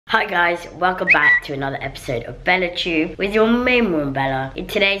Hi guys, welcome back to another episode of BellaTube with your main woman Bella. In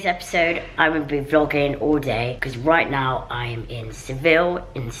today's episode, I'm going to be vlogging all day because right now I am in Seville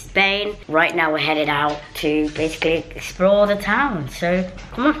in Spain. Right now we're headed out to basically explore the town. So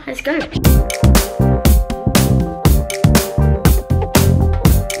come on, let's go.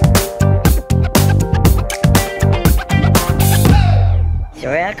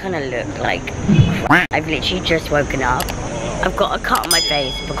 Sorry, I kind of look like crap. I've literally just woken up. I've got a cut on my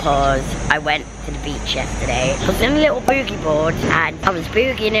face because I went to the beach yesterday. I was in a little boogie board and I was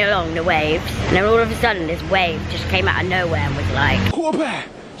boogieing along the waves, and then all of a sudden this wave just came out of nowhere and was like,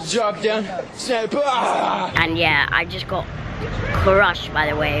 drop down, step up. And yeah, I just got crushed by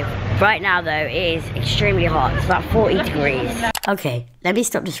the wave. Right now though, it is extremely hot. It's about 40 degrees. Okay, let me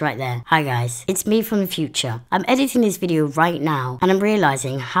stop this right there. Hi guys, it's me from the future. I'm editing this video right now and I'm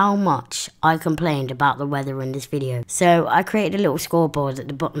realizing how much I complained about the weather in this video. So I created a little scoreboard at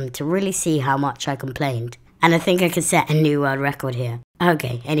the bottom to really see how much I complained. And I think I could set a new world record here.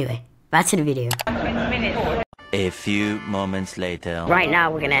 Okay, anyway, back to the video. A few moments later. Right now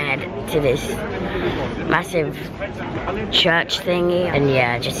we're gonna head to this massive church thingy and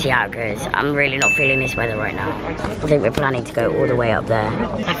yeah, just see how it goes. I'm really not feeling this weather right now. I think we're planning to go all the way up there.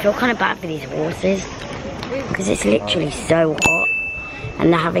 I feel kind of bad for these horses because it's literally so hot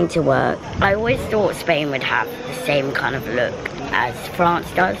and they're having to work. I always thought Spain would have the same kind of look as France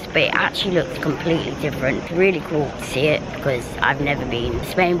does, but it actually looks completely different. It's really cool to see it because I've never been to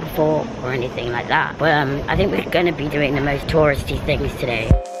Spain before or anything like that. But I think we're going to be doing the most touristy things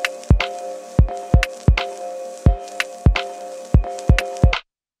today.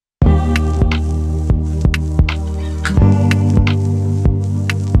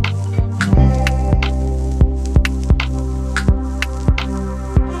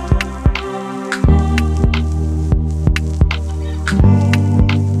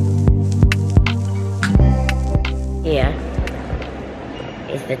 Here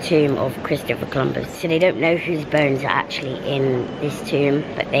is the tomb of Christopher Columbus. So they don't know whose bones are actually in this tomb,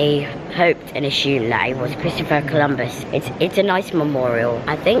 but they hoped and assumed that it was Christopher Columbus. It's a nice memorial.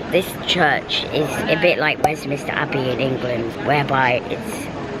 I think this church is a bit like Westminster Abbey in England, whereby it's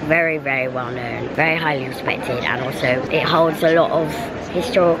very, very well known, very highly respected, and also it holds a lot of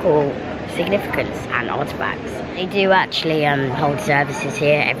historical significance and artifacts. They do actually hold services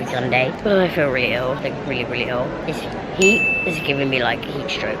here every Sunday. But I feel really ill, like really ill. This heat is giving me like a heat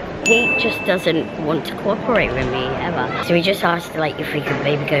stroke. He just doesn't want to cooperate with me ever. So we just asked like if we could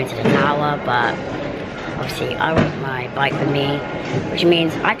maybe go to the tower, but obviously I want my bike with me, which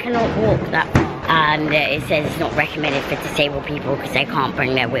means I cannot walk that far. And it says it's not recommended for disabled people because they can't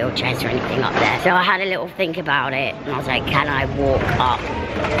bring their wheelchairs or anything up there. So I had a little think about it and I was like, can I walk up?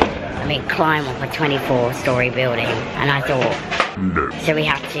 Climb up a 24-story building, and I thought no. So we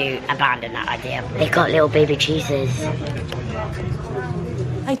have to abandon that idea. They got little baby cheeses.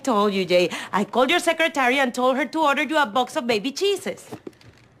 I told you, Jay. I called your secretary and told her to order you a box of baby cheeses.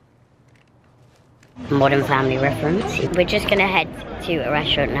 Modern Family reference. We're just gonna head to a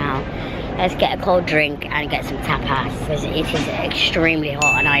restaurant now. Let's get a cold drink and get some tapas because it is extremely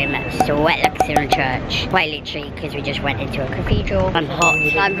hot and I am sweat like in a church. Quite literally because we just went into a cathedral. I'm hot.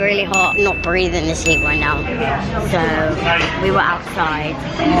 I'm really hot. I'm not breathing this heat right now. So we were outside,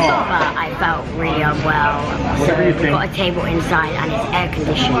 but I felt really unwell. So we got a table inside and it's air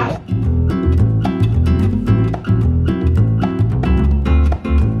conditioned.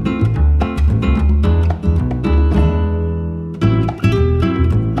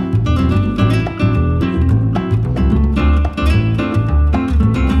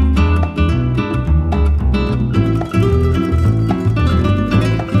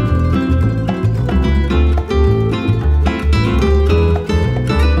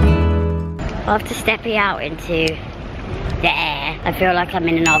 After stepping out into the air, I feel like I'm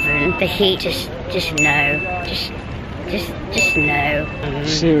in an oven. The heat, just no. Just no.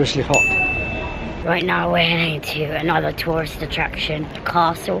 Seriously hot. Right now we're heading to another tourist attraction, the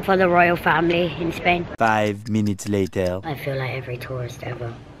castle for the royal family in Spain. 5 minutes later. I feel like every tourist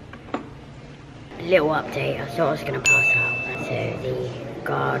ever. A little update, I thought I was gonna pass out. So the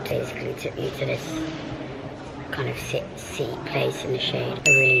guard basically took me to this kind of seat place in the shade.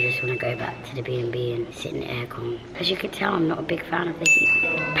 I really just want to go back to the B&B and sit in the aircon. As you can tell, I'm not a big fan of the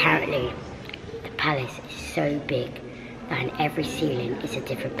heat. Apparently, the palace is so big that in every ceiling is a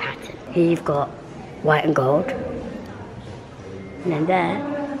different pattern. Here you've got white and gold. And then there,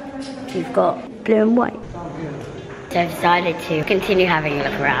 you've got blue and white. So I've decided to continue having a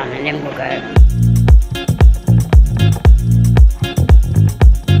look around and then we'll go.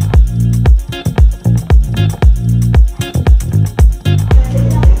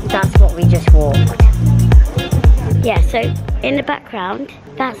 Yeah, so in the background,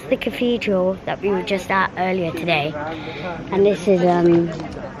 that's the cathedral that we were just at earlier today. And this is,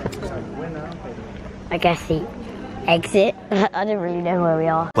 I guess the exit. I don't really know where we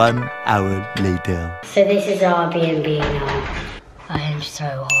are. 1 hour later. So this is our B&B now. I am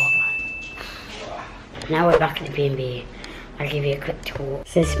so hot. Now we're back at the B&B. I'll give you a quick tour.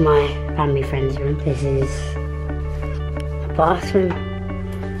 This is my family friend's room. This is a bathroom.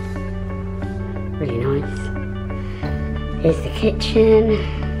 Really nice. Here's the kitchen,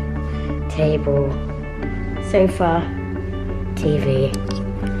 table, sofa, TV,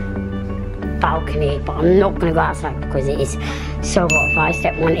 balcony, but I'm not gonna go outside because it is so hot. If I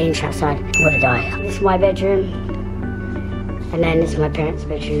step 1 inch outside, I'm gonna die. This is my bedroom, and then this is my parents'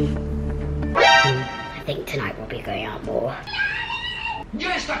 bedroom. I think tonight we'll be going out more.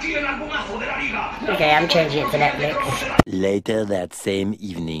 Okay, I'm changing it to Netflix. Later that same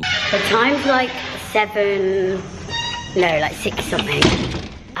evening. The time's like 6 something.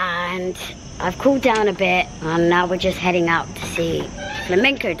 And I've cooled down a bit, and now we're just heading out to see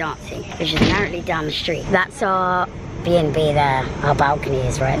flamenco dancing, which is apparently down the street. That's our B&B there. Our balcony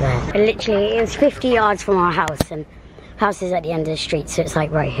is right there. And literally, it's 50 yards from our house, and house is at the end of the street, so it's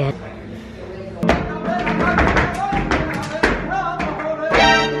like right here.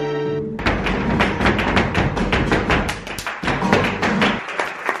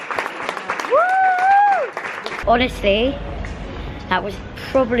 Honestly, that was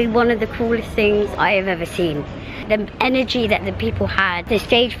probably one of the coolest things I have ever seen. The energy that the people had, the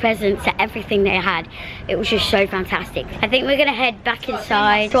stage presence, everything they had, it was just so fantastic. I think we're gonna head back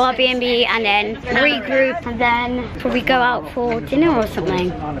inside to our B&B and then regroup and then probably go out for dinner or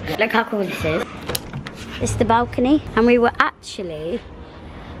something. Look how cool this is. This is the balcony, and we were actually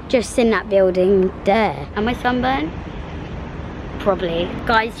just in that building there. Am I sunburned? Probably.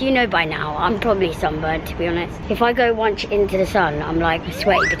 Guys, you know by now, I'm probably sunburned, to be honest. If I go once into the sun, I'm like a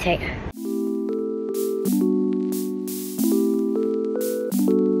sweaty potato.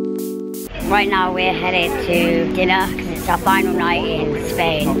 Right now we're headed to dinner because it's our final night in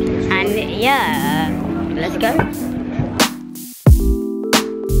Spain. And yeah, let's go.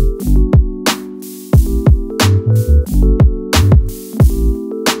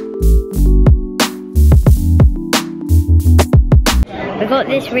 We got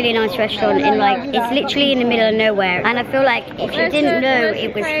this really nice restaurant in it's literally in the middle of nowhere, and I feel like if you didn't know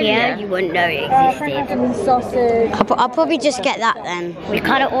it was here, you wouldn't know it existed. Sausage. I'll probably just get that then. We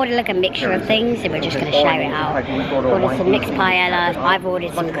kind of ordered like a mixture of things, and we're just going to share it out. Ordered some mixed paella, I've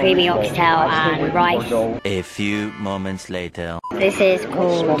ordered some creamy oxtail and rice. A few moments later. This is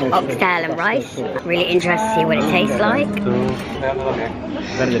called oxtail and rice. Really interested to see what it tastes like.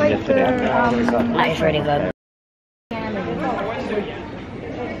 That is really good.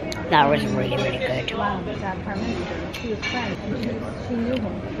 That was really, really good.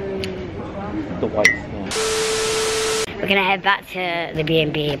 The wife, yeah. We're gonna head back to the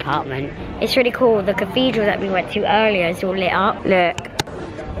B&B apartment. It's really cool. The cathedral that we went to earlier is all lit up. Look,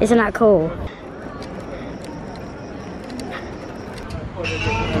 isn't that cool?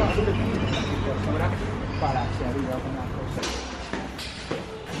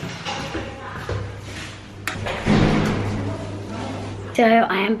 So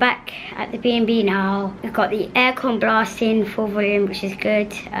I am back at the B&B now. We've got the aircon blasting full volume, which is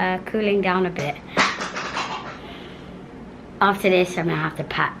good, cooling down a bit. After this, I'm gonna have to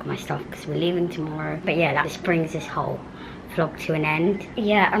pack my stuff because we're leaving tomorrow. But yeah, this brings this whole vlog to an end.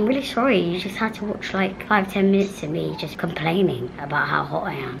 Yeah, I'm really sorry. You just had to watch like 5-10 minutes of me just complaining about how hot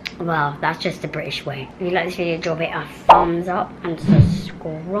I am. Well, that's just the British way. If you like this video, drop it a thumbs up and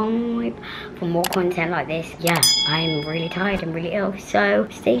subscribe for more content like this. Yeah, I'm really tired and really ill. So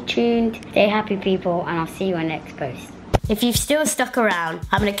stay tuned, stay happy people, and I'll see you on the next post. If you've still stuck around,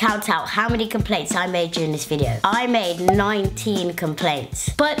 I'm gonna count out how many complaints I made during this video. I made 19 complaints.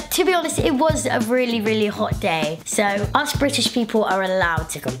 But to be honest, it was a really, really hot day. So us British people are allowed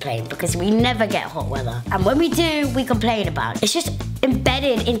to complain because we never get hot weather. And when we do, we complain about it. It's just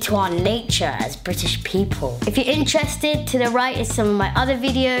embedded into our nature as British people. If you're interested, to the right is some of my other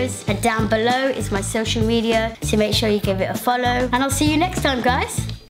videos, and down below is my social media. So make sure you give it a follow. And I'll see you next time, guys.